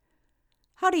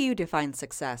How do you define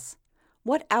success?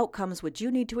 What outcomes would you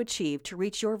need to achieve to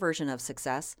reach your version of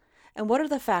success? And what are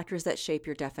the factors that shape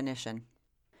your definition?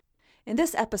 In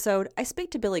this episode, I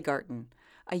speak to Billy Garton,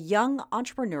 a young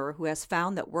entrepreneur who has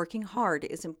found that working hard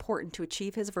is important to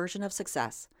achieve his version of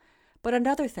success. But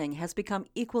another thing has become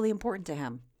equally important to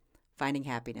him: finding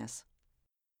happiness.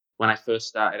 When I first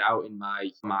started out in my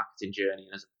marketing journey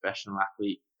and as a professional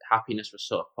athlete, happiness was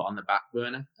sort of put on the back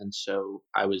burner. And so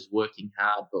I was working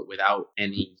hard, but without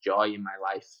any joy in my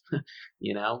life,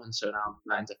 And so now I'm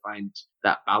trying to find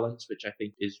that balance, which I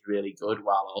think is really good,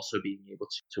 while also being able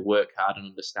to work hard and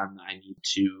understand that I need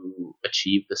to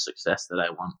achieve the success that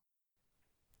I want.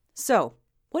 So,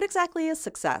 what exactly is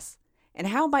success? And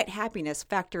how might happiness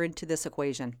factor into this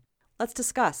equation? Let's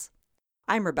discuss.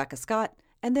 I'm Rebecca Scott,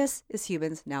 and this is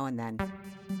Humans Now and Then.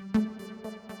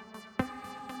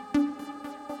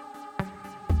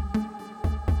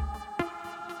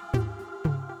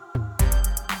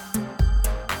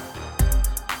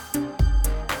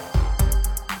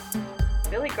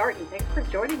 Billy Garton, thanks for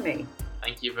joining me.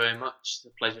 Thank you very much. It's a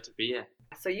pleasure to be here.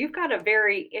 So you've got a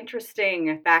very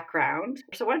interesting background.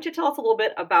 So why don't you tell us a little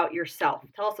bit about yourself?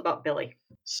 Tell us about Billy.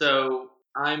 So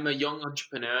I'm a young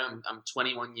entrepreneur. I'm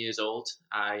 21 years old.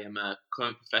 I am a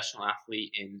current professional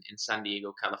athlete in San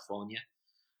Diego, California,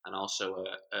 and also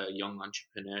a young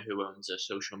entrepreneur who owns a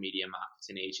social media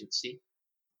marketing agency.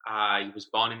 I was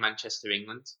born in Manchester,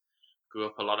 England, grew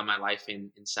up a lot of my life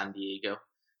in San Diego,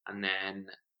 and then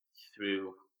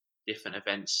through different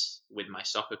events with my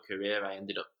soccer career, I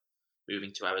ended up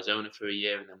moving to Arizona for a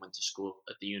year and then went to school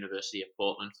at the University of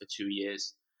Portland for 2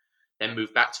 years. Then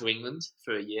moved back to England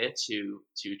for a year to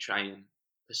try and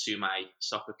pursue my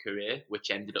soccer career,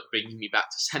 which ended up bringing me back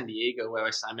to San Diego, where I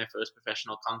signed my first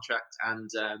professional contract and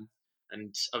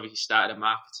obviously started a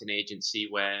marketing agency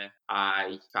where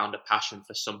I found a passion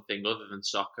for something other than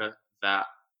soccer that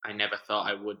I never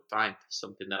thought I would find,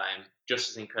 something that I am just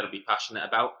as incredibly passionate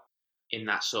about in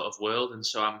that sort of world. And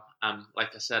so I'm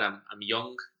like I said, I'm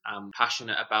young, I'm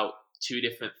passionate about two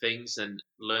different things and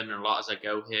learning a lot as I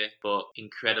go here, but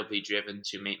incredibly driven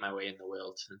to make my way in the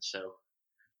world. And so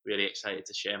really excited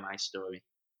to share my story.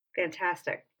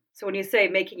 Fantastic. So when you say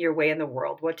making your way in the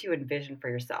world, what do you envision for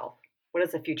yourself? What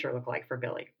does the future look like for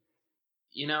Billy?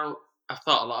 I've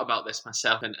thought a lot about this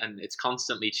myself, and it's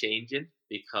constantly changing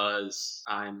because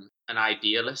I'm an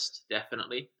idealist,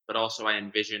 definitely, but also I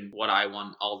envision what I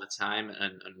want all the time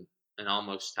and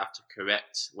almost have to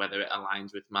correct whether it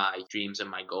aligns with my dreams and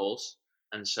my goals.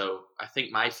 And so I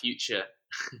think my future,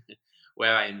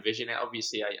 where I envision it,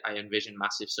 obviously I envision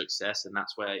massive success, and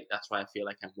that's why I feel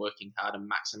like I'm working hard and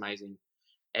maximizing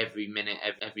every minute,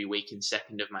 every waking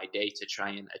second of my day to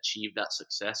try and achieve that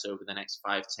success over the next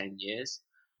 5-10 years.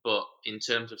 But in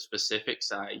terms of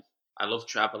specifics, I love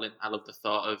traveling. I love the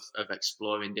thought of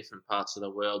exploring different parts of the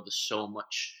world. There's so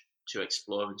much to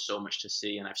explore and so much to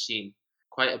see, and I've seen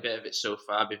quite a bit of it so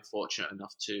far. I've been fortunate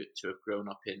enough to have grown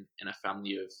up in a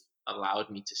family who have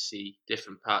allowed me to see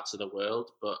different parts of the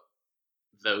world, but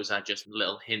those are just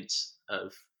little hints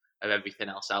of everything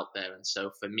else out there. And so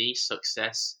for me,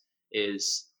 success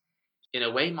is in a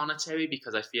way monetary,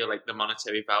 because I feel like the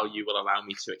monetary value will allow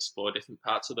me to explore different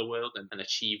parts of the world and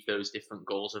achieve those different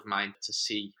goals of mine, to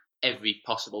see every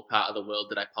possible part of the world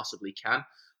that I possibly can.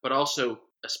 But also,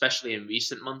 especially in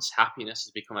recent months, happiness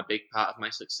has become a big part of my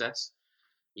success.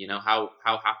 How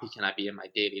happy can I be in my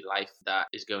daily life that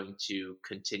is going to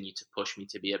continue to push me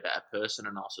to be a better person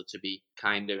and also to be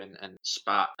kinder and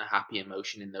spark a happy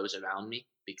emotion in those around me.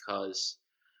 Because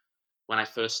when I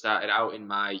first started out in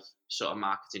my sort of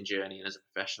marketing journey and as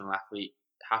a professional athlete,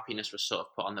 happiness was sort of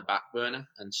put on the back burner.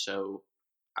 And so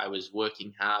I was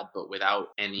working hard, but without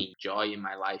any joy in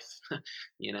my life,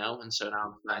 And so now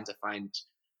I'm trying to find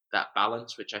that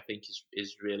balance, which I think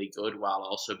is really good, while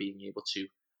also being able to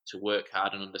work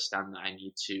hard and understand that I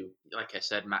need to, like I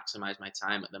said, maximize my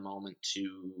time at the moment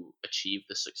to achieve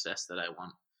the success that I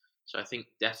want. So I think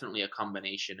definitely a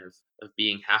combination of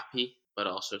being happy, but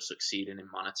also succeeding in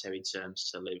monetary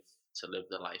terms to live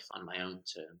the life on my own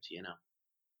terms,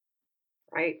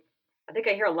 Right. I think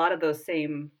I hear a lot of those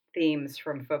same themes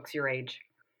from folks your age.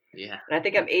 Yeah. And I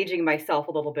think I'm aging myself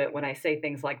a little bit when I say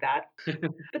things like that,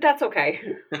 but that's okay.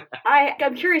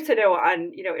 I'm curious to know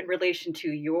in relation to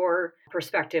your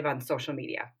perspective on social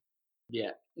media.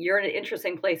 Yeah. You're in an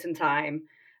interesting place in time.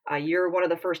 You're one of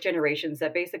the first generations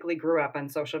that basically grew up on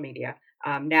social media.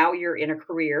 Now you're in a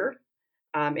career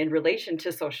in relation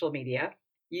to social media.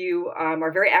 You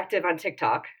are very active on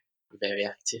TikTok. Very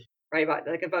active. right?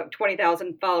 About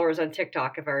 20,000 followers on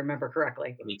TikTok, if I remember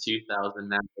correctly. 22,000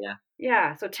 now, yeah.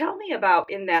 Yeah. So tell me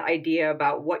about in that idea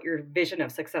about what your vision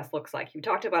of success looks like. You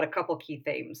talked about a couple key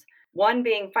themes. One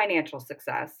being financial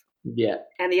success, Yeah,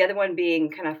 and the other one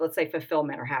being kind of, let's say,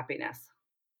 fulfillment or happiness.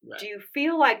 right. Do you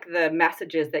feel like the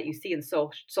messages that you see in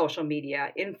social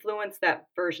media influence that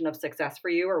version of success for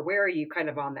you, or where are you kind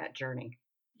of on that journey?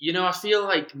 I feel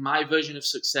like my version of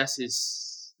success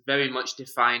is very much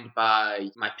defined by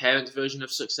my parents' version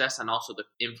of success and also the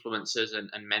influencers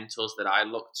and mentors that I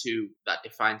look to that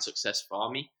define success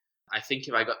for me. I think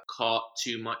if I got caught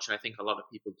too much, and I think a lot of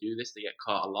people do this, they get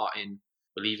caught a lot in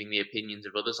believing the opinions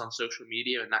of others on social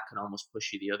media, and that can almost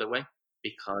push you the other way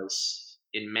because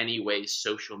in many ways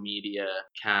social media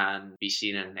can be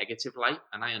seen in a negative light,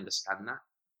 and I understand that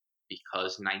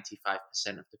because 95%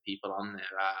 of the people on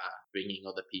there are bringing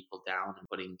other people down and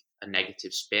putting a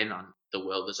negative spin on the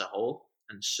world as a whole.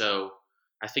 And so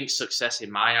I think success in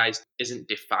my eyes isn't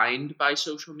defined by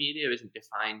social media, isn't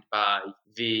defined by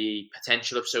the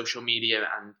potential of social media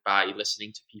and by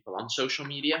listening to people on social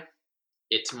media.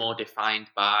 It's more defined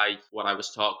by what I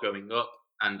was taught growing up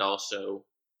and also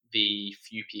the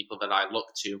few people that I look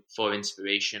to for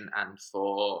inspiration and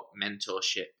for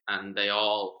mentorship. And they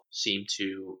all seem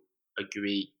to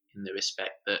agree in the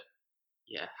respect that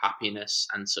happiness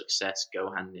and success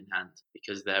go hand in hand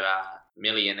because there are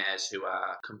millionaires who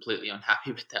are completely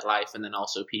unhappy with their life and then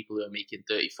also people who are making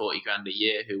 30, 40 grand a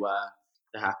year who are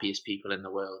the happiest people in the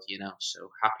world. So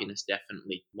happiness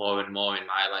definitely more and more in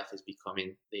my life is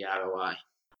becoming the ROI.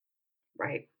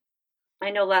 Right.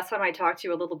 I know last time I talked to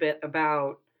you a little bit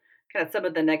about kind of some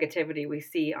of the negativity we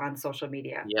see on social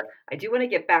media. Yeah. I do want to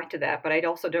get back to that, but I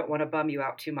also don't want to bum you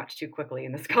out too much too quickly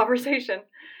in this conversation.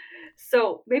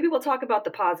 So maybe we'll talk about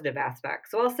the positive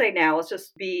aspects. So I'll say now, let's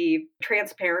just be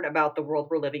transparent about the world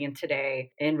we're living in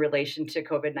today in relation to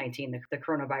COVID-19, the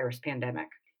coronavirus pandemic,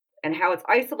 and how it's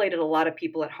isolated a lot of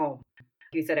people at home.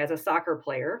 You said as a soccer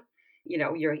player,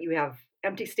 you have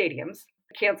empty stadiums,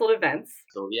 canceled events.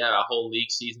 So our whole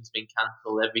league season's been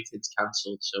cancelled. Everything's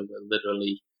cancelled. So we're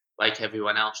literally like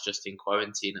everyone else, just in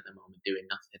quarantine at the moment, doing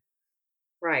nothing.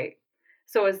 Right.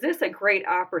 So is this a great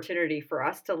opportunity for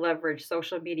us to leverage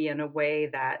social media in a way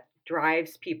that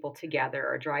drives people together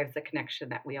or drives the connection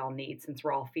that we all need since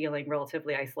we're all feeling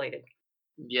relatively isolated?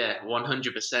 Yeah,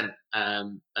 100%.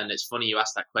 And it's funny you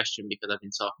asked that question because I've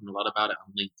been talking a lot about it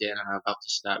on LinkedIn and I'm about to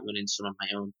start running some of my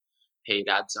own paid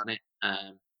ads on it.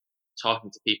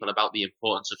 Talking to people about the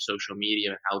importance of social media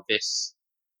and how this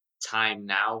time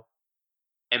now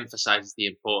emphasizes the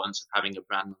importance of having a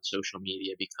brand on social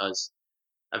media because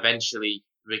eventually,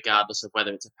 regardless of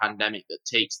whether it's a pandemic that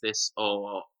takes this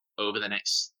or over the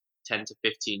next 10 to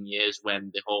 15 years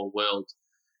when the whole world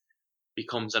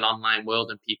becomes an online world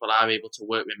and people are able to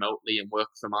work remotely and work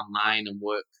from online and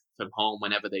work from home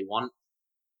whenever they want,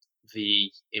 the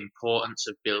importance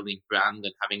of building brand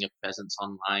and having a presence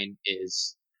online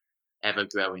is ever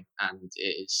growing and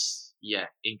it is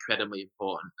incredibly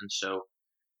important. And so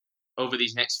over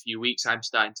these next few weeks I'm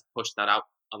starting to push that out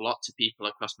a lot to people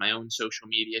across my own social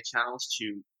media channels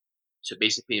to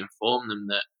basically inform them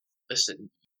that, listen,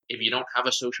 if you don't have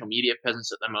a social media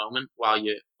presence at the moment while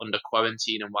you're under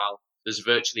quarantine and while there's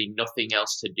virtually nothing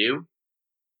else to do,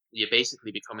 you're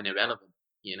basically becoming irrelevant.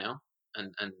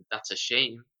 And that's a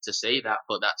shame to say that,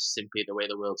 but that's simply the way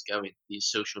the world's going. These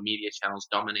social media channels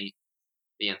dominate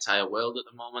the entire world at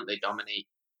the moment. They dominate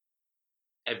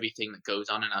everything that goes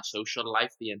on in our social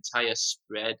life. The entire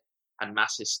spread and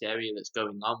mass hysteria that's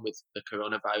going on with the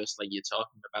coronavirus, like you're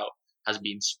talking about, has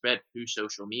been spread through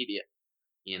social media,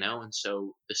 and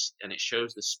so it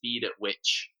shows the speed at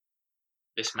which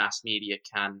this mass media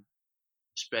can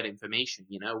spread information,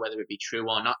 whether it be true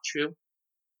or not true.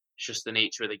 It's just the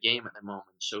nature of the game at the moment.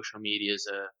 Social media is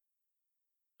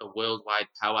a worldwide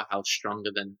powerhouse stronger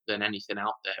than anything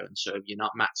out there. And so if you're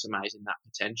not maximizing that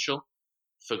potential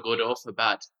for good or for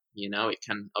bad, it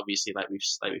can obviously, like we've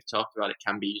talked about, it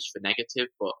can be used for negative,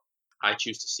 but I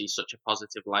choose to see such a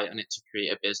positive light on it to create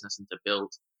a business and to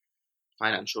build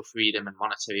financial freedom and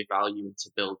monetary value and to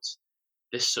build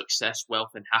this success,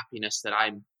 wealth, and happiness that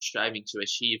I'm striving to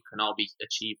achieve can all be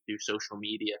achieved through social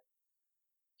media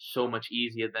so much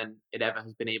easier than it ever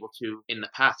has been able to in the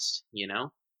past.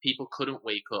 People couldn't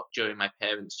wake up during my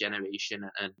parents' generation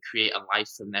and create a life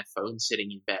from their phone sitting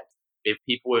in bed. If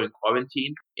people were in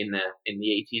quarantine in the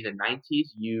 80s and 90s,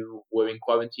 you were in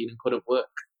quarantine and couldn't work.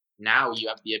 Now you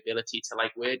have the ability to,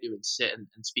 like we're doing, sit and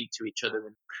speak to each other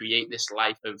and create this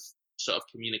life of sort of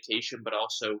communication, but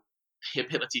also the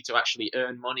ability to actually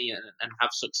earn money and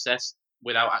have success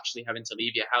without actually having to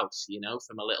leave your house,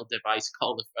 from a little device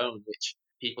called a phone, which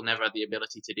people never had the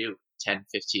ability to do. 10,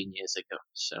 15 years ago.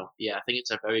 So yeah, I think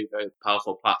it's a very, very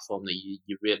powerful platform that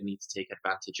you really need to take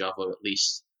advantage of, or at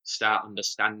least start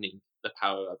understanding the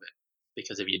power of it.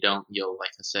 Because if you don't, like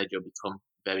I said, you'll become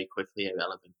very quickly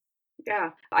irrelevant.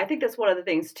 Yeah, I think that's one of the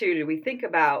things too. Do we think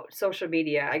about social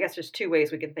media? I guess there's two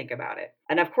ways we can think about it.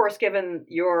 And of course, given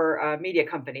your media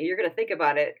company, you're going to think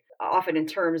about it often in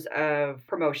terms of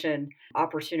promotion,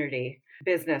 opportunity,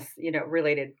 business,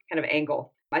 related kind of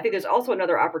angle. I think there's also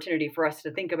another opportunity for us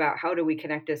to think about how do we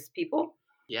connect as people.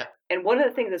 Yeah. And one of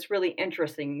the things that's really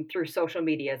interesting through social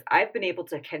media is I've been able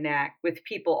to connect with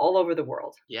people all over the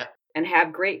world. Yeah. And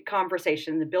have great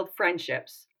conversations and build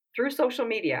friendships through social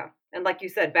media. And like you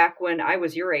said, back when I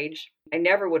was your age, I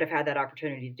never would have had that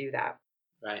opportunity to do that.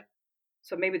 Right.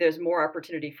 So maybe there's more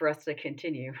opportunity for us to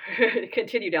continue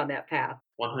down that path.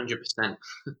 100%.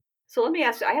 So let me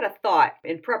ask you, I had a thought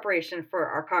in preparation for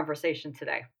our conversation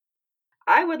today.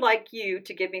 I would like you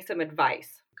to give me some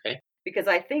advice. Okay. Because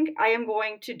I think I am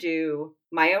going to do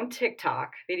my own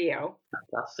TikTok video.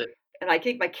 Fantastic. And I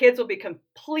think my kids will be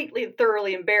completely and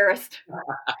thoroughly embarrassed,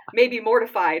 maybe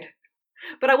mortified.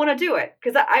 But I want to do it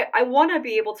because I want to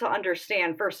be able to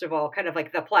understand, first of all, kind of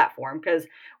like the platform. Because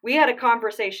we had a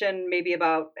conversation maybe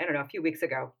about, I don't know, a few weeks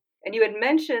ago. And you had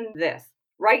mentioned this.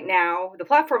 Right now, the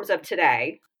platforms of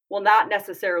today will not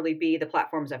necessarily be the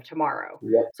platforms of tomorrow.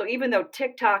 Yep. So even though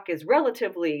TikTok is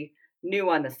relatively new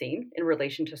on the scene in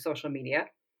relation to social media,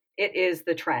 it is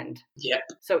the trend. Yep.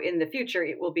 So in the future,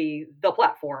 it will be the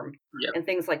platform. Yep. And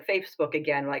things like Facebook,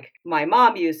 again, like my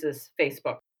mom uses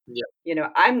Facebook.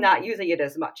 Yep. I'm not using it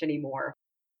as much anymore.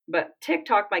 But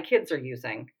TikTok, my kids are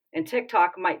using. And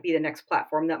TikTok might be the next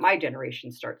platform that my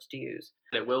generation starts to use.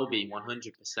 It will be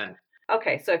 100%.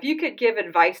 Okay, so if you could give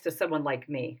advice to someone like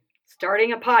me,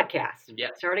 starting a podcast,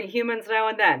 Yep. starting Humans Now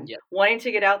and Then, Yep. wanting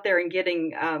to get out there and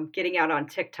getting out on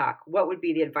TikTok, what would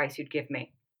be the advice you'd give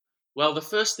me? Well, the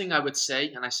first thing I would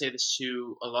say, and I say this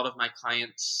to a lot of my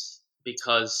clients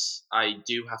because I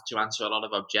do have to answer a lot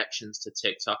of objections to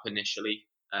TikTok initially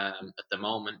at the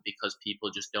moment because people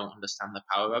just don't understand the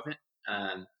power of it.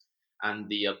 And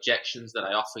the objections that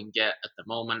I often get at the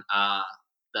moment are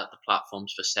that the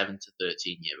platform's for 7 to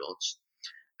 13-year-olds.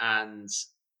 And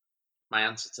my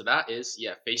answer to that is,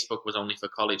 yeah, Facebook was only for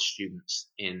college students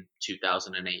in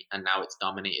 2008, and now it's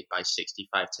dominated by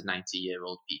 65 to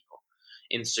 90-year-old people.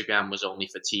 Instagram was only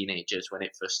for teenagers when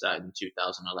it first started in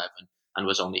 2011 and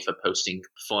was only for posting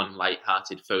fun,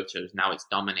 light-hearted photos. Now it's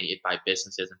dominated by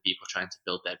businesses and people trying to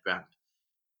build their brand.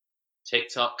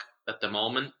 TikTok, at the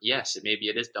moment, yes, maybe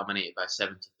it is dominated by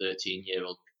 7 to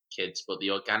 13-year-old kids, but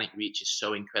the organic reach is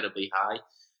so incredibly high.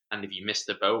 And if you miss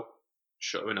the boat,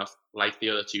 sure enough, like the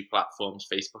other two platforms,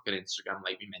 Facebook and Instagram,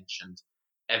 like we mentioned,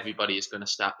 everybody is going to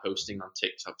start posting on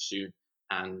TikTok soon.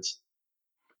 And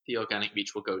the organic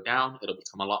reach will go down. It'll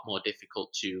become a lot more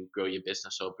difficult to grow your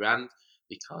business or brand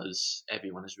because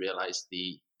everyone has realized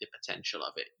the potential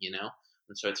of it,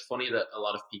 And so it's funny that a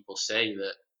lot of people say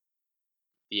that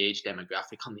the age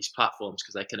demographic on these platforms,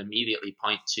 because I can immediately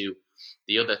point to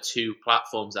the other two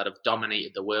platforms that have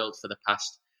dominated the world for the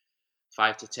past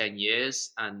 5 to 10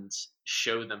 years and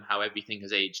show them how everything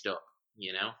has aged up,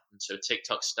 And so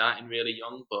TikTok's starting really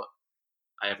young, but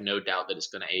I have no doubt that it's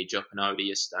going to age up and already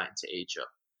is starting to age up.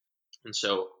 And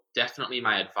so definitely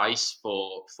my advice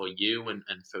for you and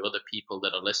for other people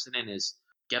that are listening is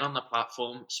get on the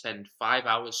platform, spend 5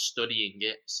 hours studying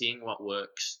it, seeing what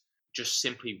works, just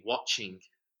simply watching,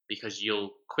 because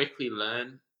you'll quickly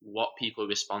learn what people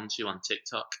respond to on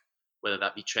TikTok, whether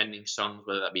that be trending songs,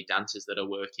 whether that be dances that are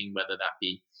working, whether that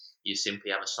be you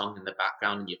simply have a song in the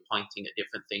background and you're pointing at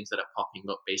different things that are popping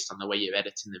up based on the way you're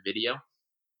editing the video.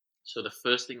 So the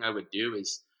first thing I would do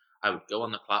is I would go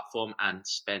on the platform and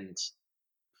spend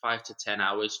 5 to 10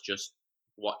 hours just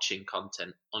watching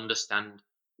content, understand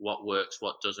what works,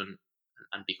 what doesn't,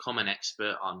 and become an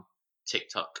expert on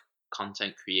TikTok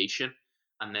content creation.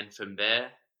 And then from there,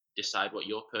 decide what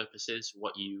your purpose is,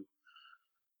 what you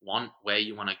want, where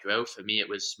you want to grow. For me, it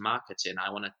was marketing.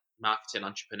 I wanted marketing,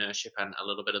 entrepreneurship, and a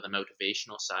little bit of the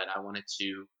motivational side. I wanted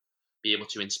to be able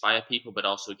to inspire people, but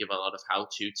also give a lot of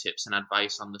how-to tips and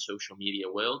advice on the social media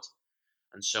world.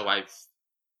 And so I've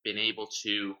been able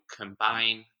to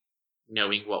combine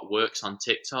knowing what works on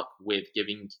TikTok with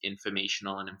giving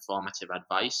informational and informative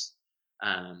advice.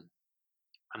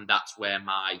 And that's where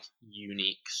my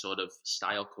unique sort of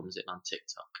style comes in on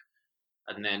TikTok.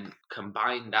 And then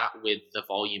combine that with the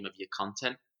volume of your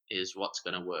content is what's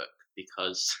going to work,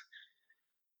 because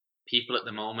people at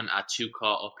the moment are too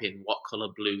caught up in what color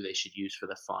blue they should use for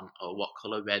the font or what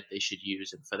color red they should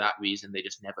use. And for that reason, they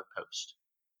just never post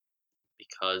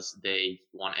because they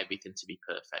want everything to be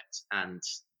perfect. And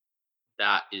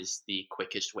that is the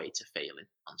quickest way to failing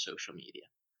on social media,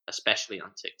 especially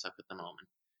on TikTok at the moment.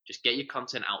 Just get your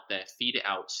content out there, feed it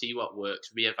out, see what works,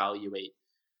 reevaluate,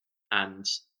 and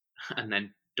and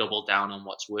then double down on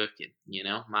what's working.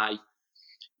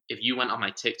 If you went on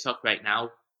my TikTok right now,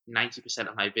 90%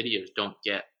 of my videos don't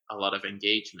get a lot of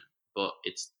engagement, but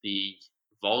it's the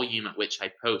volume at which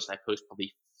I post. I post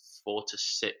probably 4 to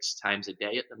 6 times a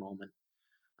day at the moment.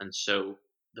 And so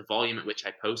the volume at which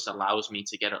I post allows me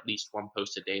to get at least one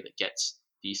post a day that gets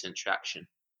decent traction.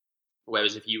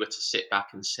 Whereas if you were to sit back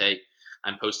and say,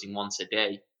 I'm posting once a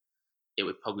day, it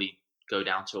would probably go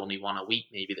down to only one a week,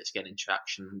 maybe, that's getting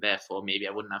traction. And therefore, maybe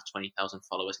I wouldn't have 20,000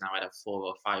 followers. Now I'd have 4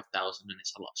 or 5,000, and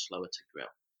it's a lot slower to grow.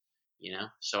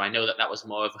 So I know that was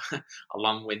more of a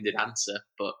long-winded answer,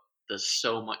 but there's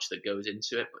so much that goes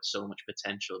into it, but so much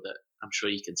potential that I'm sure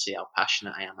you can see how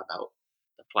passionate I am about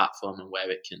the platform and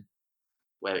where it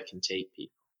can take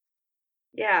people.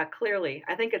 Yeah, clearly.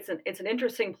 I think it's an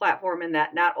interesting platform in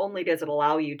that not only does it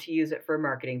allow you to use it for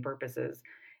marketing purposes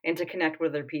and to connect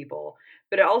with other people,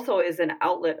 but it also is an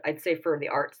outlet, I'd say, for the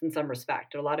arts in some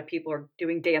respect. A lot of people are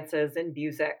doing dances and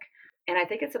music, and I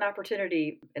think it's an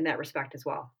opportunity in that respect as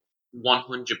well.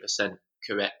 100%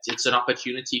 correct. It's an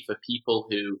opportunity for people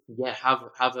who have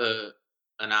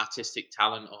an artistic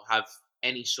talent or have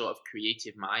any sort of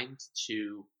creative mind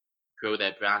to grow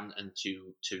their brand and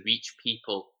to reach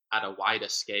people at a wider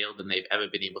scale than they've ever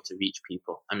been able to reach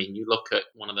people. I mean, you look at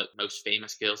one of the most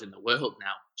famous girls in the world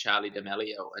now, Charli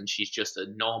D'Amelio, and she's just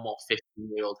a normal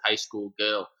 15-year-old high school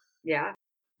girl. Yeah.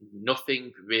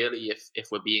 Nothing really, if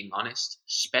we're being honest,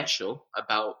 special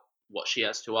about what she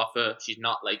has to offer. She's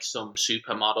not like some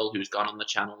supermodel who's gone on the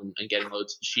channel and getting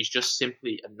loads. She's just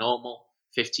simply a normal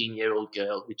 15-year-old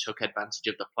girl who took advantage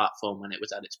of the platform when it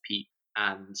was at its peak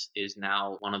and is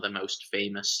now one of the most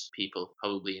famous people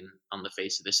probably on the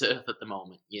face of this earth at the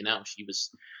moment.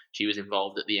 She was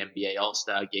involved at the NBA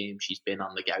All-Star game. She's been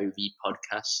on the Gary Vee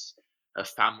podcast. Her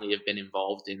family have been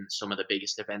involved in some of the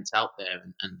biggest events out there,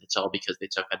 and it's all because they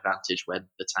took advantage when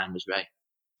the time was right.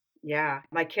 Yeah,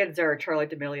 my kids are a Charli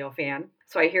D'Amelio fan,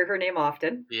 so I hear her name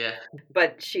often. Yeah.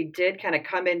 But she did kind of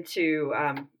come into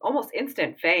almost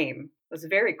instant fame. It was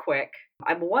very quick.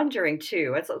 I'm wondering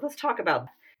too, let's talk about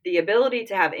the ability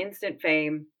to have instant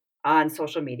fame on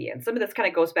social media. And some of this kind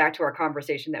of goes back to our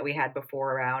conversation that we had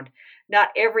before around not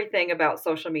everything about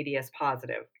social media is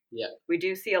positive. Yeah. We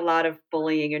do see a lot of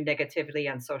bullying and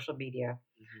negativity on social media.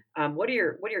 Mm-hmm. What are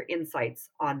your insights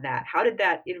on that? How has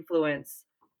that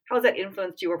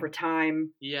influenced you over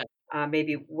time? Yeah.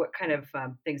 Maybe what kind of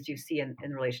things do you see in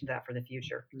relation to that for the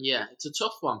future? Yeah, it's a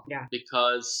tough one. Yeah.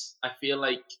 Because I feel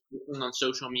like looking on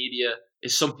social media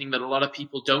is something that a lot of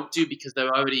people don't do because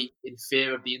they're already in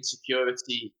fear of the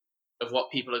insecurity of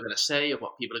what people are going to say, of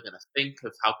what people are going to think,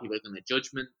 of how people are going to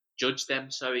judge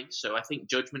them. So I think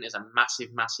judgment is a massive,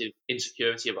 massive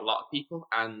insecurity of a lot of people.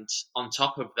 And on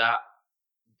top of that,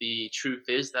 the truth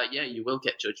is that, you will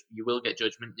get judged. You will get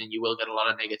judgment and you will get a lot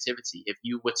of negativity. If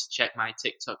you were to check my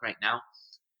TikTok right now,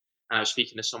 and I was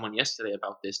speaking to someone yesterday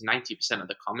about this, 90% of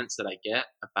the comments that I get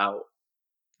about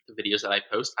the videos that I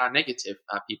post are negative.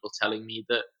 Are people telling me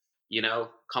that,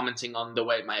 commenting on the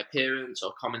way my appearance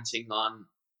or commenting on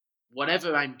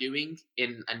whatever I'm doing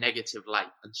in a negative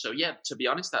light. And so, to be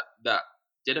honest, that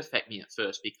did affect me at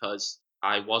first because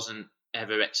I wasn't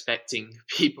ever expecting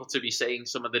people to be saying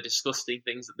some of the disgusting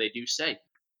things that they do say.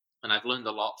 And I've learned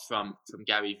a lot from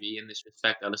Gary Vee in this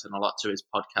respect. I listen a lot to his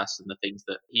podcast and the things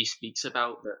that he speaks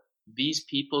about, that these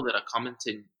people that are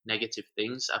commenting negative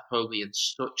things are probably in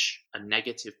such a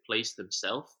negative place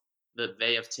themselves that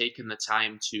they have taken the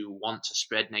time to want to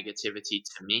spread negativity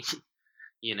to me.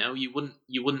 You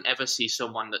wouldn't ever see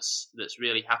someone that's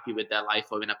really happy with their life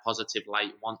or in a positive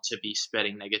light want to be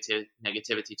spreading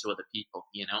negativity to other people,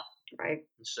 Right.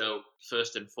 So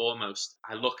first and foremost,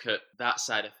 I look at that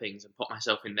side of things and put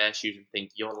myself in their shoes and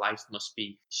think your life must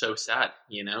be so sad,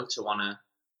 to want to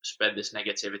spread this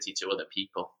negativity to other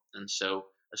people. And so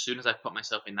as soon as I put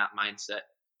myself in that mindset,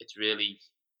 it's really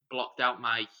blocked out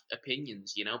my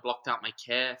opinions, blocked out my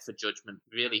care for judgment,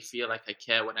 really feel like I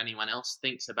care what anyone else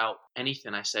thinks about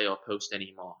anything I say or post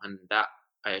anymore. And that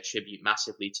I attribute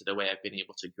massively to the way I've been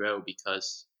able to grow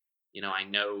because, I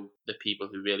know the people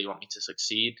who really want me to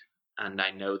succeed, and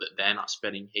I know that they're not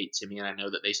spreading hate to me, and I know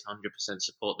that they 100%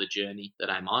 support the journey that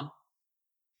I'm on.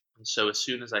 And so as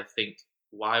soon as I think,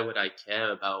 why would I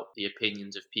care about the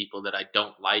opinions of people that I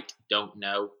don't like, don't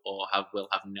know, or will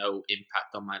have no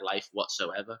impact on my life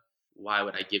whatsoever? Why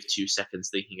would I give 2 seconds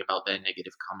thinking about their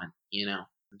negative comment,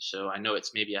 And so I know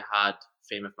it's maybe a hard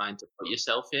frame of mind to put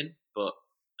yourself in, but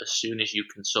as soon as you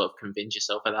can sort of convince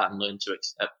yourself of that and learn to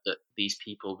accept that these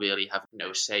people really have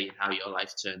no say in how your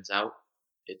life turns out,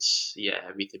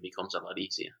 everything becomes a lot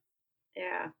easier.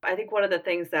 Yeah, I think one of the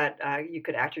things that you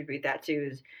could attribute that to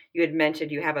is you had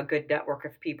mentioned you have a good network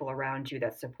of people around you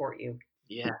that support you.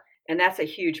 Yeah. And that's a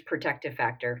huge protective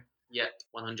factor. Yeah,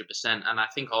 100%. And I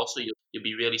think also you'll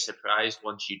be really surprised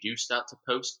once you do start to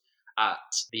post at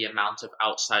the amount of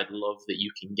outside love that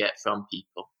you can get from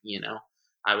people.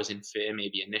 I was in fear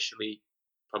maybe initially,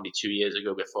 probably 2 years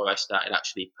ago before I started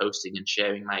actually posting and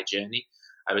sharing my journey.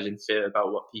 I was in fear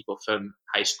about what people from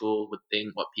high school would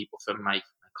think, what people from my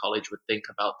college would think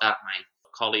about that, my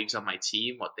colleagues on my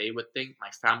team, what they would think,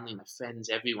 my family, my friends,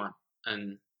 everyone.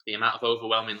 And the amount of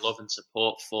overwhelming love and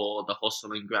support for the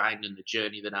hustle and grind and the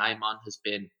journey that I'm on has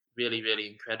been really, really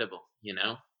incredible,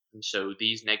 And so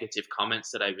these negative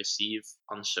comments that I receive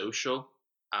on social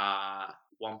are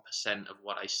 1% of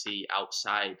what I see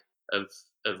outside of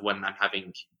when I'm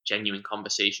having genuine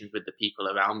conversations with the people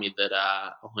around me that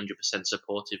are 100%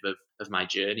 supportive of my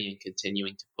journey and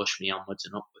continuing to push me onwards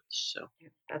and upwards. So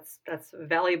that's a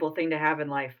valuable thing to have in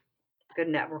life. Good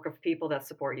network of people that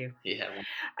support you. Yeah.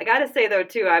 I got to say though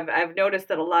too, I've noticed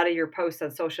that a lot of your posts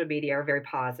on social media are very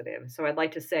positive. So I'd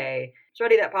like to say,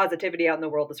 spreading that positivity out in the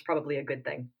world is probably a good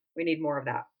thing. We need more of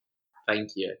that.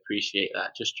 Thank you. I appreciate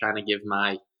that. Just trying to give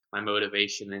my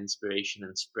motivation and inspiration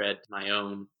and spread my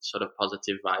own sort of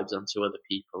positive vibes onto other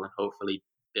people and hopefully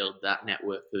build that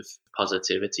network of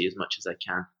positivity as much as I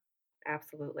can.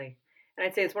 Absolutely. And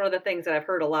I'd say it's one of the things that I've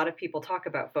heard a lot of people talk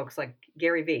about, folks like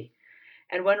Gary Vee.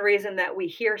 And one reason that we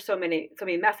hear so many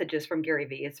messages from Gary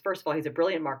Vee is, first of all, he's a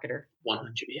brilliant marketer.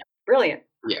 100, yeah. Brilliant.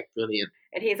 Yeah, brilliant.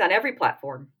 And he's on every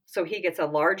platform. So he gets a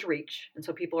large reach. And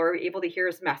so people are able to hear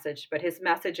his message. But his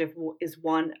message is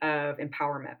one of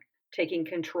empowerment, taking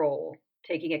control,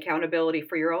 taking accountability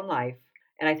for your own life.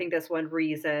 And I think that's one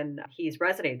reason he's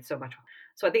resonated so much.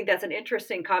 So I think that's an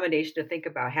interesting combination to think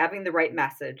about, having the right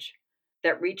message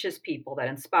that reaches people, that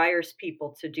inspires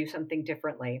people to do something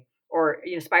differently, or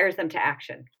inspires them to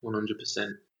action.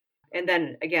 100%. And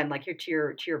then again, like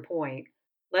to your point,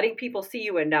 letting people see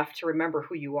you enough to remember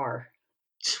who you are.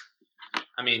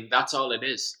 I mean, that's all it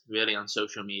is really on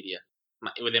social media.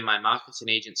 Within my marketing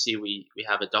agency, we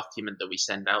have a document that we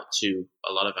send out to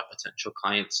a lot of our potential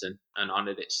clients, and on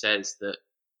it says that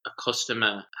a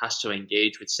customer has to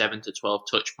engage with 7 to 12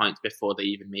 touch points before they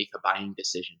even make a buying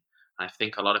decision. And I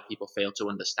think a lot of people fail to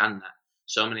understand that.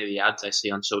 So many of the ads I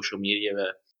see on social media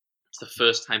it's the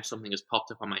first time something has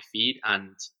popped up on my feed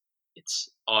and it's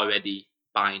already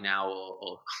buy now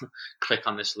or click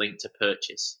on this link to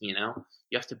purchase. You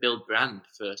have to build brand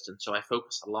first. And so I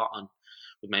focus a lot on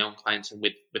with my own clients and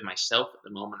with myself at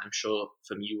the moment. I'm sure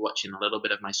from you watching a little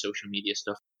bit of my social media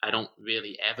stuff, I don't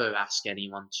really ever ask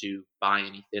anyone to buy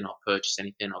anything or purchase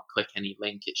anything or click any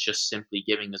link. It's just simply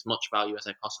giving as much value as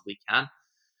I possibly can,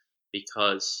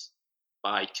 because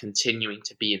by continuing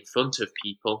to be in front of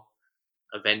people,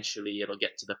 eventually it'll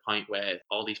get to the point where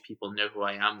all these people know who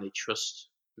I am. They trust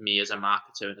me as a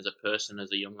marketer and as a person, as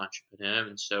a young entrepreneur.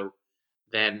 And so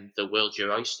then the world's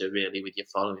your oyster, really, with your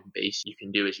following base. You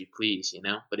can do as you please,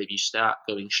 But if you start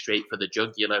going straight for the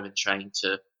jugular and trying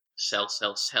to sell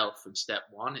from step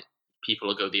one, people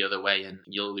will go the other way and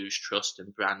you'll lose trust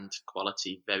and brand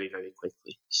quality very, very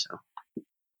quickly. So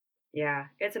yeah,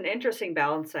 it's an interesting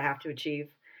balance to have to achieve.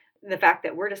 The fact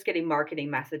that we're just getting marketing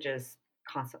messages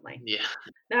constantly. Yeah.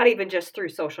 Not even just through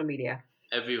social media.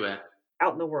 Everywhere.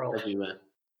 Out in the world. Everywhere.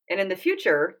 And in the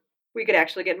future, we could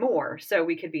actually get more. So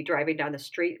we could be driving down the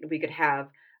street and we could have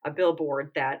a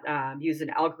billboard that uses an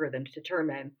algorithm to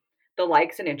determine the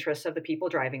likes and interests of the people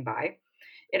driving by.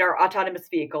 In our autonomous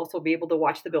vehicles, we'll be able to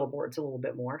watch the billboards a little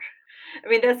bit more. I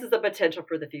mean, this is the potential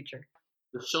for the future.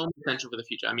 There's so much potential for the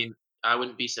future. I mean, I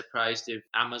wouldn't be surprised if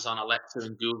Amazon Alexa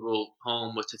and Google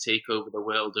Home were to take over the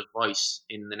world of voice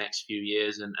in the next few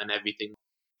years and everything.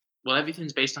 Well,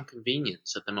 everything's based on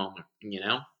convenience at the moment,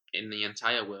 in the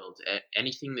entire world.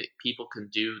 Anything that people can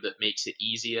do that makes it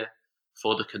easier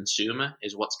for the consumer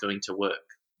is what's going to work,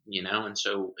 And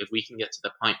so if we can get to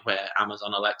the point where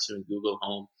Amazon Alexa and Google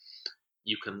Home,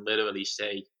 you can literally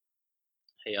say,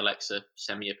 hey, Alexa,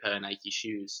 send me a pair of Nike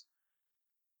shoes.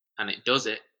 And it does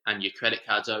it, and your credit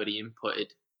card's already inputted,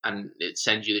 and it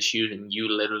sends you the shoes, and you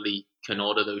literally can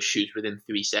order those shoes within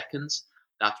 3 seconds.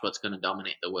 That's what's going to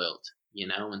dominate the world,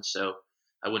 And so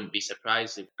I wouldn't be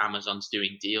surprised if Amazon's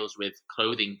doing deals with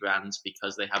clothing brands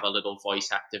because they have a little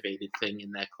voice-activated thing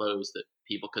in their clothes that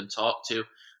people can talk to,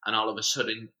 and all of a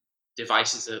sudden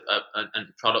devices and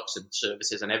products and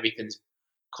services and everything's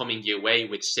coming your way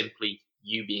with simply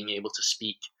you being able to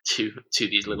speak to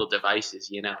these little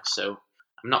devices, So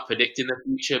I'm not predicting the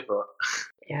future, but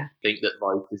Yeah. I think that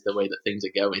voice is the way that things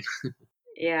are going.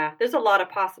 Yeah. There's a lot of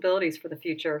possibilities for the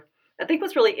future. I think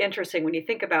what's really interesting when you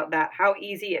think about that, how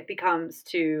easy it becomes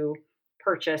to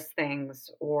purchase things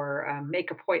or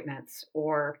make appointments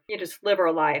or just live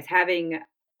our lives, having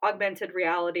augmented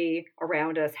reality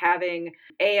around us, having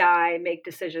AI make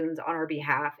decisions on our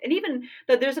behalf. And even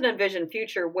though there's an envisioned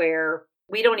future where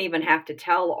we don't even have to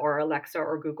tell our Alexa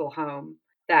or Google Home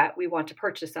that we want to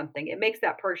purchase something. It makes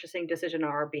that purchasing decision on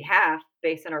our behalf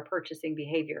based on our purchasing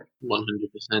behavior,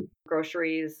 100%.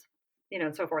 groceries,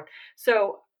 and so forth.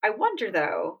 So I wonder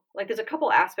though, like there's a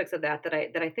couple aspects of that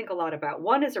I think a lot about.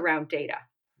 One is around data.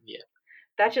 Yeah.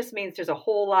 That just means there's a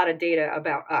whole lot of data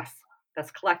about us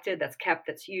that's collected, that's kept,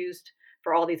 that's used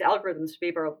for all these algorithms to be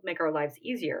able to make our lives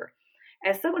easier.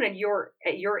 As someone at your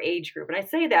age group, and I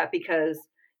say that because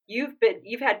you've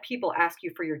had people ask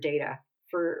you for your data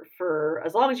for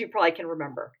as long as you probably can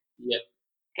remember. Yeah.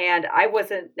 And I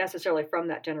wasn't necessarily from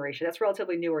that generation. That's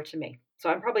relatively newer to me. So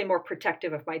I'm probably more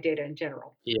protective of my data in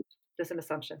general. Yeah. Just an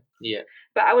assumption. Yeah.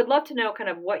 But I would love to know kind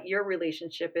of what your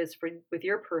relationship is with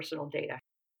your personal data.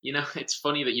 It's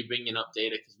funny that you're bringing up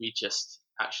data because we just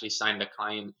actually signed a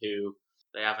client who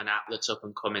they have an app that's up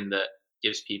and coming that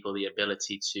gives people the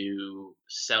ability to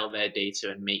sell their data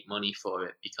and make money for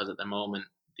it. Because at the moment,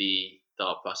 the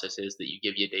thought process is that you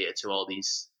give your data to all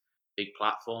these big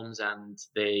platforms and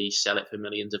they sell it for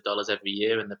millions of dollars every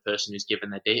year, and the person who's given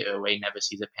their data away never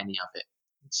sees a penny of it.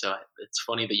 So it's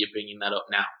funny that you're bringing that up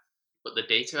now. But the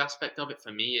data aspect of it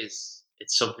for me is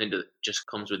it's something that just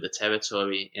comes with the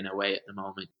territory in a way at the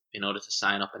moment. In order to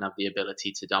sign up and have the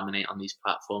ability to dominate on these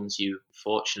platforms, you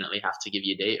fortunately have to give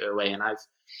your data away. And I've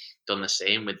done the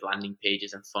same with landing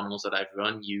pages and funnels that I've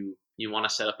run. You want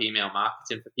to set up email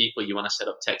marketing for people, you want to set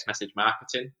up text message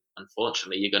marketing.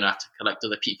 Unfortunately, you're going to have to collect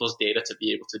other people's data to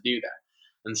be able to do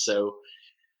that. And so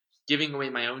giving away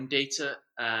my own data,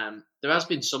 there has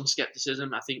been some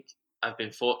skepticism. I think I've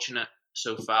been fortunate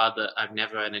so far that I've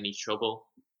never had any trouble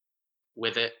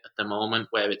with it at the moment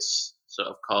where it's sort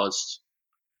of caused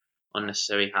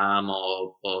unnecessary harm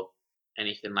or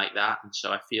anything like that. And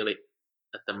so I feel it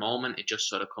at the moment, it just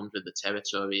sort of comes with the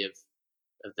territory of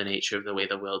the nature of the way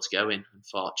the world's going,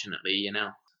 unfortunately,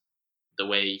 the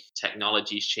way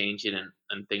technology is changing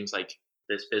and things like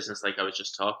this business, like I was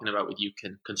just talking about with you,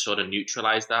 can sort of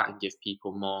neutralize that and give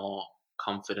people more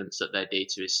confidence that their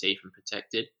data is safe and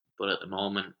protected. But at the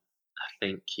moment, I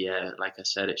think, yeah, like I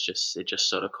said, it just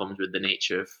sort of comes with the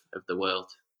nature of the world.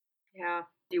 Yeah.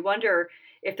 You wonder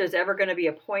if there's ever going to be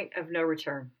a point of no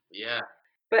return. Yeah.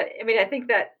 But I mean, I think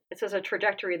that this is a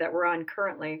trajectory that we're on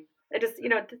currently. I just,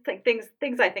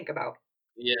 things I think about.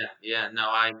 Yeah. No,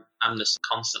 I'm just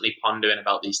constantly pondering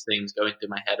about these things going through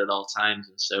my head at all times.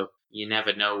 And so you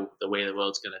never know the way the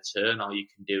world's going to turn. All you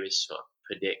can do is sort of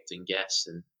predict and guess.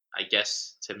 And I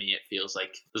guess to me, it feels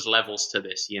like there's levels to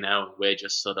this, we're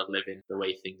just sort of living the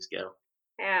way things go.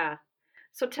 Yeah.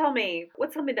 So tell me,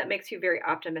 what's something that makes you very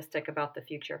optimistic about the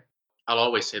future? I'll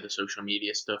always say the social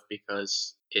media stuff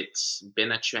because it's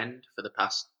been a trend for the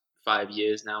past 5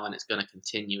 years now, and it's going to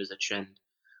continue as a trend.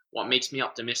 What makes me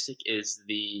optimistic is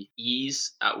the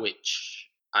ease at which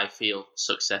I feel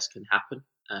success can happen.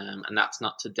 And that's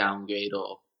not to downgrade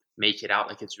or make it out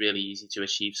like it's really easy to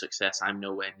achieve success. I'm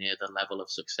nowhere near the level of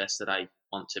success that I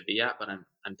want to be at, but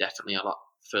I'm definitely a lot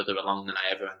further along than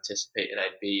I ever anticipated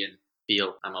I'd be, and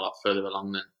feel I'm a lot further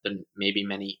along than maybe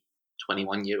many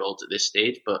 21-year-olds at this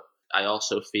stage. But I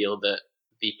also feel that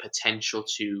the potential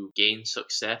to gain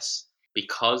success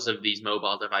because of these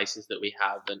mobile devices that we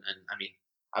have, and I mean,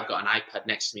 I've got an iPad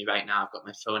next to me right now, I've got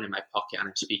my phone in my pocket, and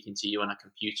I'm speaking to you on a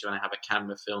computer, and I have a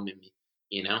camera filming me,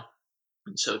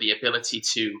 And so the ability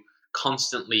to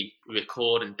constantly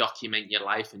record and document your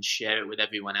life and share it with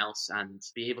everyone else and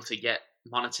be able to get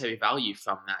monetary value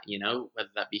from that, whether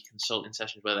that be consulting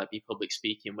sessions, whether that be public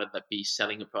speaking, whether that be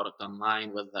selling a product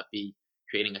online, whether that be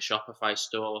creating a Shopify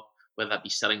store, whether that be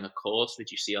selling a course,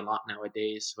 which you see a lot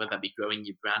nowadays, whether that be growing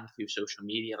your brand through social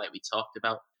media, like we talked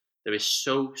about. There is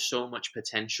so much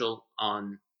potential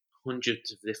on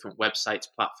hundreds of different websites,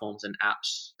 platforms, and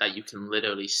apps that you can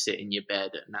literally sit in your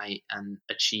bed at night and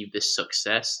achieve this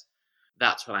success.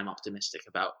 That's what I'm optimistic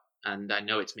about. And I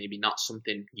know it's maybe not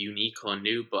something unique or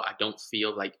new, but I don't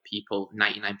feel like people,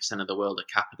 99% of the world,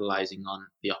 are capitalizing on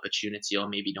the opportunity, or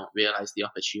maybe don't realize the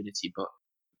opportunity. But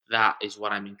that is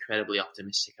what I'm incredibly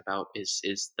optimistic about, is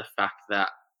the fact that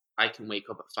I can wake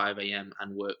up at 5 a.m.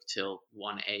 and work till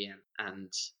 1 a.m.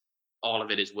 and all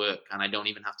of it is work, and I don't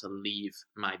even have to leave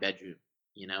my bedroom.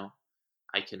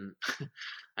 I can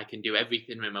I can do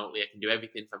everything remotely. I can do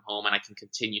everything from home, and I can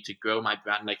continue to grow my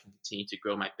brand. I can continue to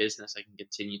grow my business. I can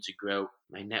continue to grow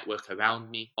my network around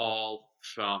me, all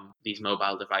from these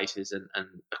mobile devices and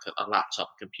a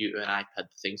laptop, computer, and iPad,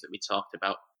 the things that we talked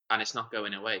about. And it's not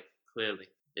going away, clearly.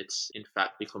 It's in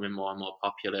fact becoming more and more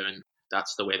popular, and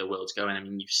that's the way the world's going. I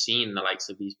mean, you've seen the likes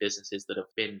of these businesses that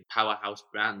have been powerhouse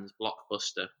brands,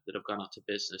 Blockbuster, that have gone out of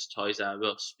business, Toys R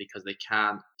Us, because they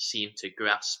can't seem to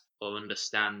grasp or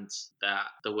understand that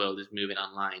the world is moving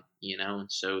online,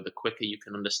 And so the quicker you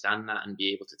can understand that and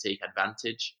be able to take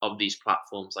advantage of these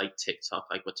platforms like TikTok,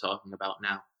 like we're talking about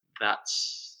now,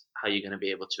 that's how you're going to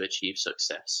be able to achieve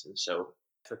success. And so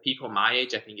for people my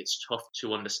age, I think it's tough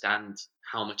to understand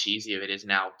how much easier it is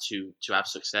now to have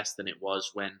success than it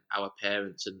was when our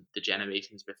parents and the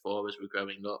generations before us were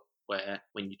growing up, where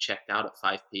when you checked out at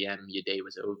 5 p.m., your day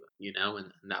was over,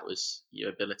 and that was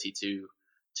your ability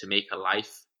to make a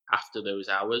life after those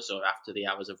hours or after the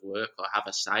hours of work or have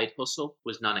a side hustle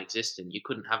was non-existent. You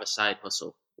couldn't have a side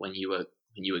hustle when you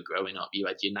were growing up. You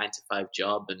had your 9-to-5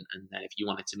 job, and then if you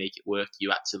wanted to make it work, you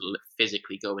had to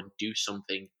physically go and do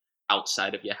something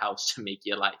outside of your house to make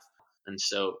your life. And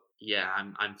so, yeah,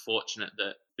 I'm fortunate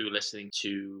that through listening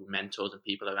to mentors and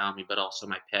people around me, but also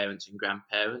my parents and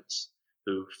grandparents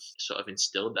who sort of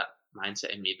instilled that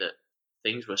mindset in me, that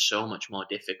things were so much more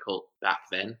difficult back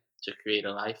then to create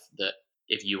a life, that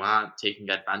if you aren't taking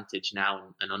advantage now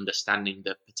and understanding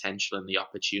the potential and the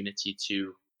opportunity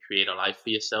to create a life for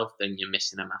yourself, then you're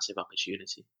missing a massive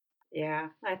opportunity. Yeah,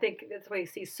 I think that's why you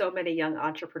see so many young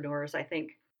entrepreneurs, I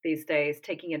think, these days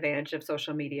taking advantage of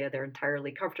social media. They're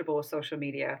entirely comfortable with social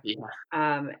media,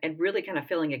 and really kind of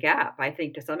filling a gap, I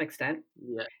think, to some extent.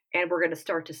 Yeah. And we're going to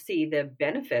start to see the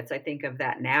benefits, I think, of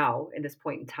that now in this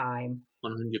point in time.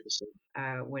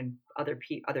 100%. When other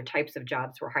types of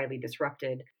jobs were highly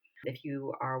disrupted. If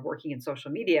you are working in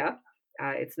social media,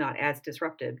 it's not as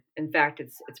disrupted. In fact,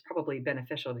 it's probably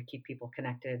beneficial to keep people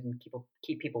connected and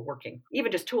keep people working.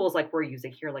 Even just tools like we're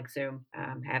using here, like Zoom,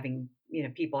 having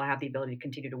people have the ability to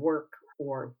continue to work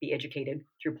or be educated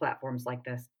through platforms like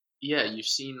this. Yeah, you've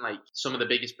seen like some of the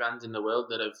biggest brands in the world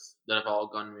that have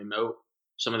all gone remote.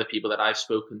 Some of the people that I've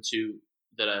spoken to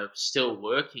that are still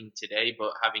working today,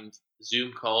 but having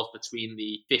Zoom calls between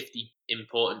the 50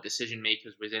 important decision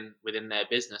makers within their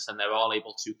business, and they're all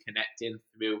able to connect in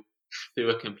through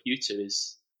a computer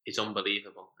is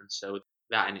unbelievable. And so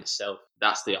that in itself,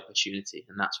 that's the opportunity,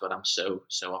 and that's what I'm so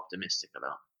optimistic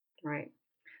about. Right.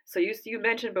 So you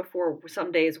mentioned before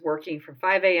some days working from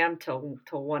 5 a.m. till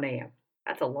 1 a.m.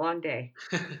 That's a long day.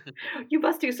 You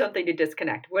must do something to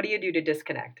disconnect. What do you do to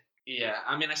disconnect? Yeah,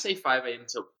 I mean, I say 5 a.m.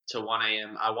 to 1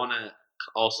 a.m. I want to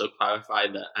also clarify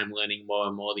that I'm learning more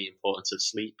and more the importance of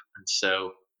sleep. And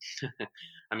so,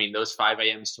 I mean, those 5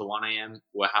 a.m.s to 1 a.m.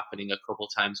 were happening a couple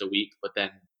times a week, but then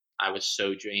I was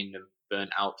so drained and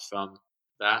burnt out from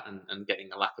that and getting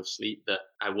a lack of sleep that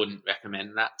I wouldn't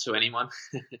recommend that to anyone.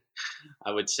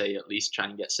 I would say at least try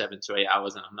and get 7 to 8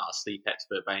 hours, and I'm not a sleep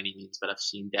expert by any means, but I've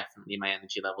seen definitely my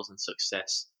energy levels and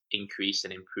success increase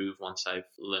and improve once I've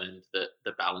learned that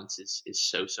the balance is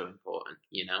so important,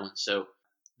 And so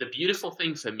the beautiful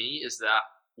thing for me is that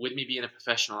with me being a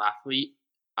professional athlete,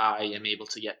 I am able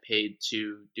to get paid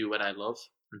to do what I love.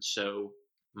 And so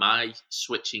my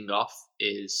switching off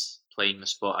is playing the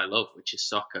sport I love, which is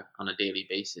soccer, on a daily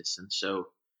basis. And so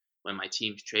when my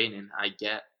team's training, I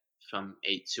get from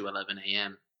 8 to 11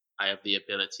 a.m. I have the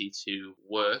ability to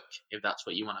work, if that's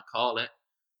what you want to call it,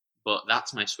 but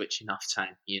that's my switching off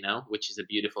time, which is a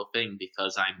beautiful thing,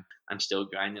 because I'm still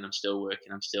grinding, I'm still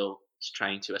working, I'm still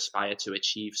trying to aspire to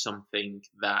achieve something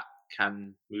that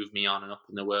can move me on and up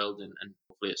in the world, and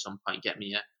hopefully at some point get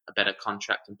me a better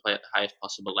contract and play at the highest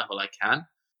possible level I can.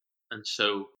 And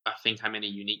so I think I'm in a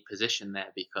unique position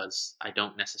there, because I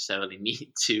don't necessarily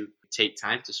need to take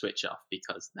time to switch off,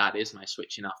 because that is my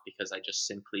switching off, because I just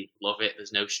simply love it.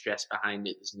 There's no stress behind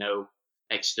it. There's no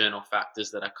external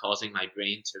factors that are causing my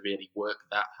brain to really work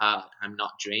that hard. I'm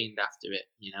not drained after it.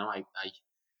 I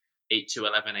 8 to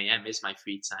 11 a.m. is my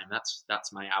free time.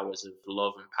 That's my hours of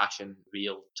love and passion,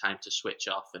 real time to switch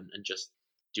off and just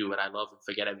do what I love and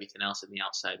forget everything else in the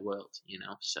outside world,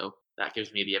 So that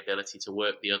gives me the ability to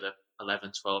work the other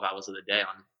 11, 12 hours of the day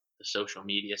on the social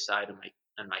media side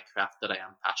and my craft that I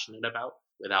am passionate about,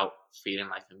 without feeling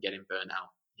like I'm getting burnt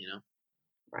out,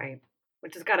 Right.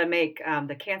 Which has got to make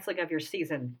the canceling of your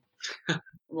season a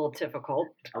little difficult.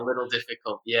 A little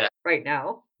difficult, yeah. Right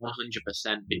now. 100%,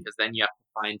 because then you have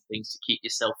to find things to keep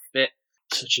yourself fit,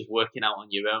 such as working out on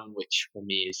your own, which for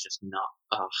me is just not,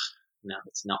 no,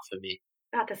 it's not for me.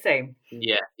 Not the same.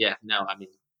 Yeah, no, I mean,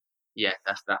 yeah,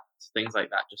 that's things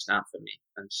like that just aren't for me.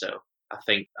 And so I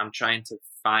think I'm trying to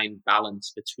find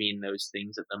balance between those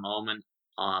things at the moment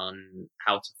on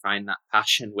how to find that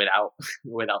passion without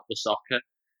the soccer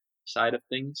side of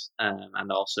things,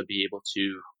 and also be able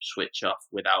to switch off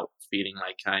without feeling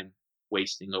like I'm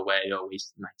wasting away or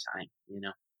wasting my time,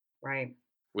 Right.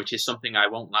 which is something I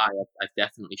won't lie, I've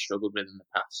definitely struggled with in the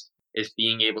past, is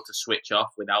being able to switch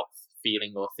off without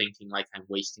feeling or thinking like I'm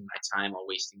wasting my time or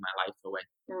wasting my life away.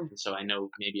 And so I know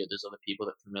maybe there's other people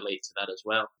that can relate to that as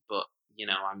well, but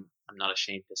I'm not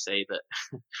ashamed to say that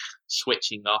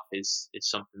switching off is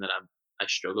something that I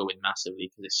struggle with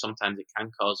massively, because sometimes it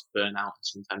can cause burnout and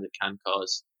sometimes it can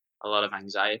cause a lot of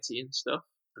anxiety and stuff.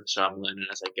 And so I'm learning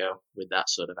as I go with that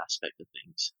sort of aspect of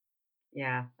things.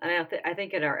 Yeah. And I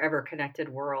think in our ever connected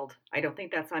world, I don't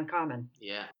think that's uncommon.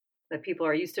 Yeah. That people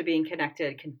are used to being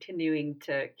connected, continuing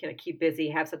to keep busy,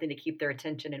 have something to keep their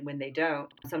attention. And when they don't,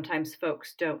 sometimes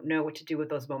folks don't know what to do with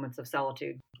those moments of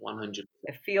solitude. 100%.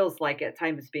 It feels like at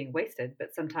times it's being wasted,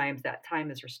 but sometimes that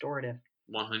time is restorative.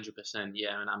 100%.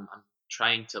 Yeah. And I'm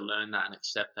trying to learn that and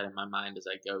accept that in my mind as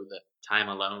I go, that time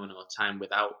alone or time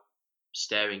without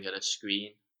staring at a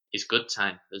screen is good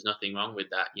time. There's nothing wrong with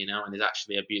that, and it's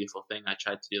actually a beautiful thing. I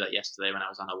tried to do that yesterday when I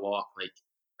was on a walk. Like,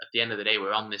 at the end of the day,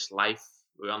 we're on this life,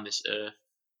 we're on this earth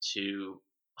to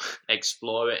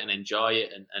explore it and enjoy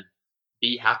it and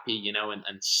be happy,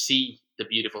 and see the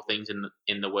beautiful things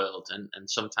in the world. And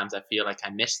sometimes I feel like I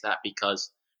miss that because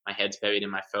my head's buried in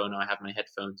my phone or I have my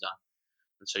headphones on.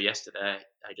 And so yesterday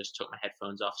I just took my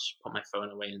headphones off, put my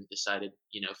phone away, and decided,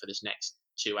 for this next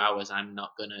 2 hours, I'm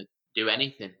not going to do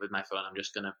anything with my phone.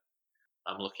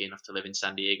 I'm lucky enough to live in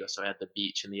San Diego, so I had the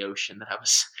beach and the ocean that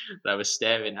I was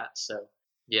staring at. So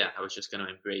yeah, I was just going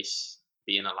to embrace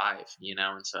being alive,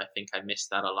 and so I think I missed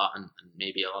that a lot, and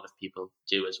maybe a lot of people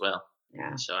do as well.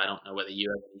 Yeah. So I don't know whether you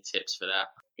have any tips for that.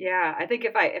 Yeah, I think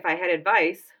if I had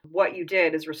advice, what you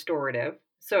did is restorative.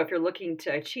 So if you're looking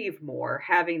to achieve more,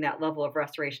 having that level of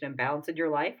restoration and balance in your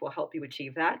life will help you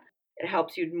achieve that. It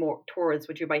helps you more towards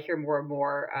what you might hear more and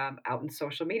more out in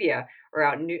social media or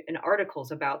out in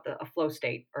articles about a flow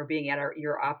state or being at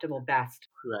your optimal best.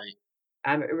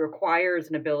 Right. It requires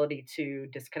an ability to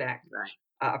disconnect,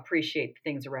 right. Appreciate the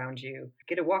things around you,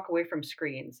 get a walk away from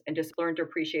screens, and just learn to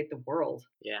appreciate the world.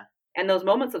 Yeah. And those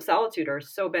moments of solitude are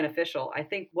so beneficial. I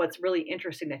think what's really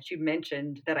interesting that you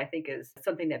mentioned that I think is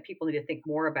something that people need to think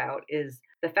more about is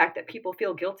the fact that people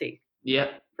feel guilty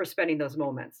for spending those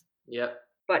moments. Yep.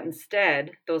 But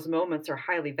instead, those moments are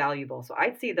highly valuable. So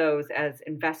I'd see those as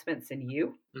investments in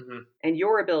you and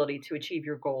your ability to achieve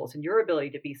your goals and your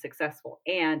ability to be successful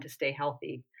and to stay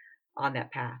healthy on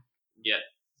that path. Yeah.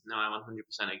 No, I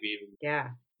 100% agree with you.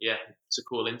 Yeah. Yeah, it's a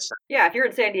cool insight. Yeah, if you're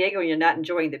in San Diego and you're not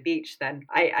enjoying the beach, then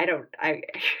I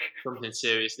something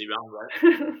seriously wrong,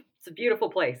 right? It's a beautiful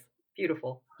place.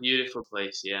 Beautiful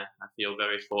place. Yeah, I feel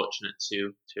very fortunate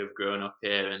to have grown up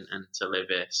here and to live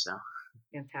here. So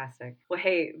fantastic. Well,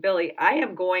 hey, Billy, I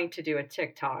am going to do a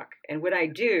TikTok, and when I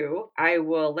do, I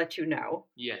will let you know.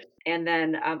 Yeah. And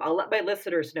then I'll let my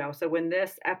listeners know. So when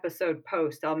this episode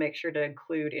posts, I'll make sure to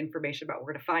include information about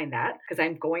where to find that, because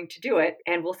I'm going to do it,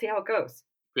 and we'll see how it goes.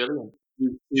 Brilliant.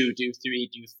 Do 2, do 3,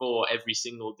 do 4 every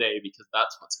single day, because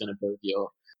that's what's going to build your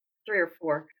 3 or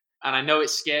 4. And I know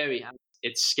it's scary.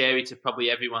 It's scary to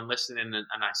probably everyone listening, and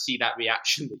I see that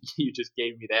reaction that you just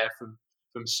gave me there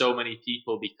from so many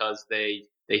people, because they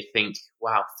think,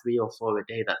 wow, 3 or 4 a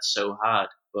day, that's so hard.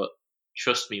 But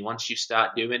trust me, once you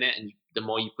start doing it, and the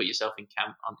more you put yourself in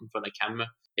front of camera,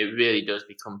 it really does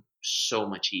become so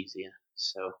much easier.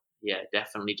 So yeah,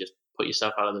 definitely just put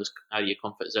yourself out of your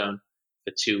comfort zone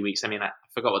for 2 weeks. I mean, I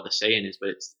forgot what the saying is,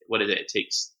 but what is it? It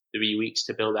takes 3 weeks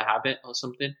to build a habit or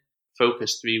something.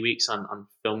 Focus 3 weeks on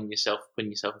filming yourself, putting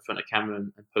yourself in front of camera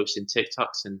and posting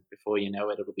TikToks, and before you know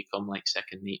it, it'll become like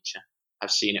second nature.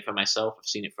 I've seen it for myself. I've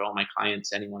seen it for all my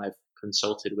clients. Anyone I've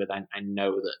consulted with, I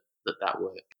know that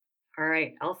works. All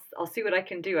right, I'll see what I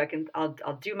can do.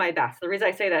 I'll do my best. The reason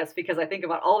I say that is because I think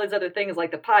about all these other things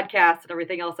like the podcast and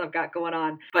everything else I've got going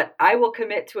on. But I will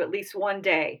commit to at least one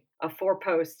day of 4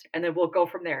 posts, and then we'll go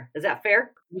from there. Is that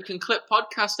fair? You can clip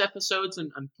podcast episodes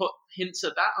and put hints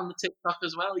of that on the TikTok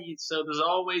as well. So there's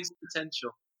always potential.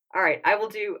 All right, I will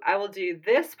do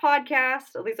this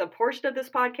podcast, at least a portion of this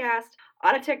podcast,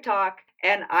 on a TikTok,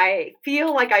 and I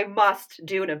feel like I must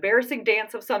do an embarrassing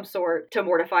dance of some sort to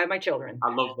mortify my children.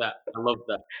 I love that.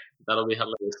 That'll be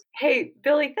hilarious. Hey,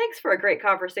 Billy, thanks for a great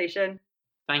conversation.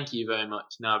 Thank you very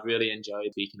much. No, I've really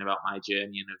enjoyed speaking about my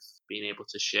journey and of being able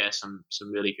to share some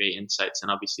really great insights,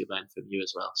 and obviously learn from you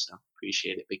as well. So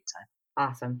appreciate it big time.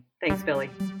 Awesome. Thanks, Billy.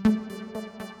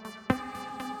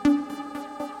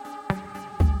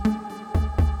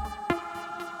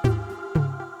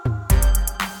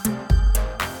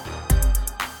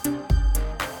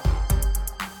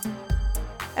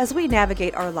 As we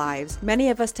navigate our lives, many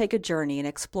of us take a journey in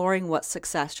exploring what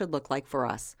success should look like for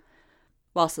us.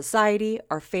 While society,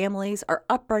 our families, our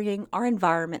upbringing, our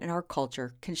environment, and our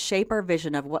culture can shape our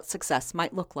vision of what success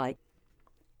might look like,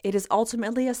 it is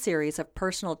ultimately a series of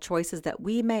personal choices that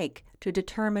we make to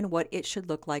determine what it should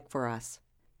look like for us.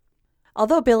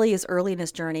 Although Billy is early in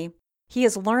his journey, he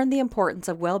has learned the importance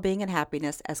of well-being and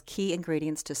happiness as key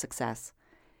ingredients to success.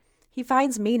 He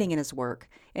finds meaning in his work,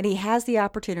 and he has the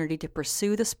opportunity to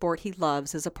pursue the sport he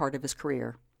loves as a part of his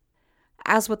career.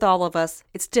 As with all of us,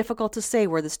 it's difficult to say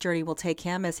where this journey will take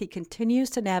him as he continues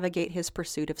to navigate his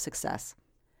pursuit of success.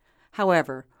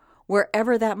 However,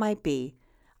 wherever that might be,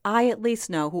 I at least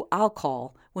know who I'll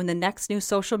call when the next new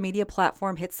social media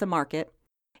platform hits the market,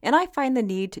 and I find the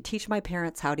need to teach my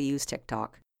parents how to use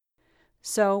TikTok.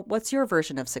 So, what's your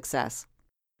version of success?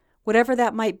 Whatever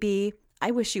that might be,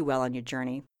 I wish you well on your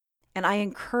journey, and I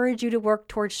encourage you to work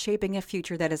towards shaping a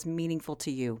future that is meaningful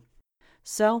to you.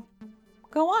 So,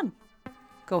 go on.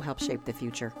 Go help shape the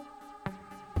future.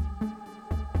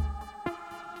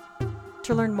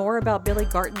 To learn more about Billy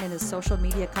Garton and his social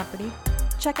media company,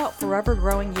 check out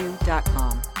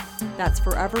forevergrowingyou.com. That's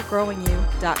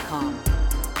forevergrowingyou.com.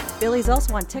 Billy's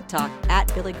also on TikTok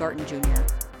at Billy Garton Jr.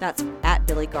 That's at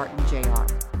Billy Garton Jr.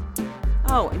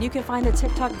 Oh, and you can find the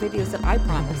TikTok videos that I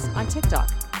promise on TikTok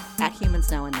at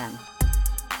Humans Now and Then.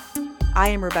 I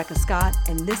am Rebecca Scott,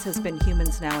 and this has been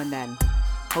Humans Now and Then,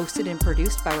 hosted and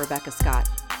produced by Rebecca Scott.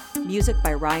 Music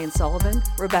by Ryan Sullivan,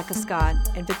 Rebecca Scott,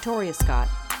 and Victoria Scott.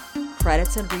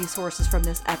 Credits and resources from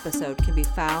this episode can be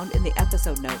found in the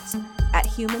episode notes at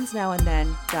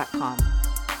humansnowandthen.com.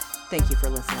 Thank you for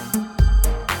listening.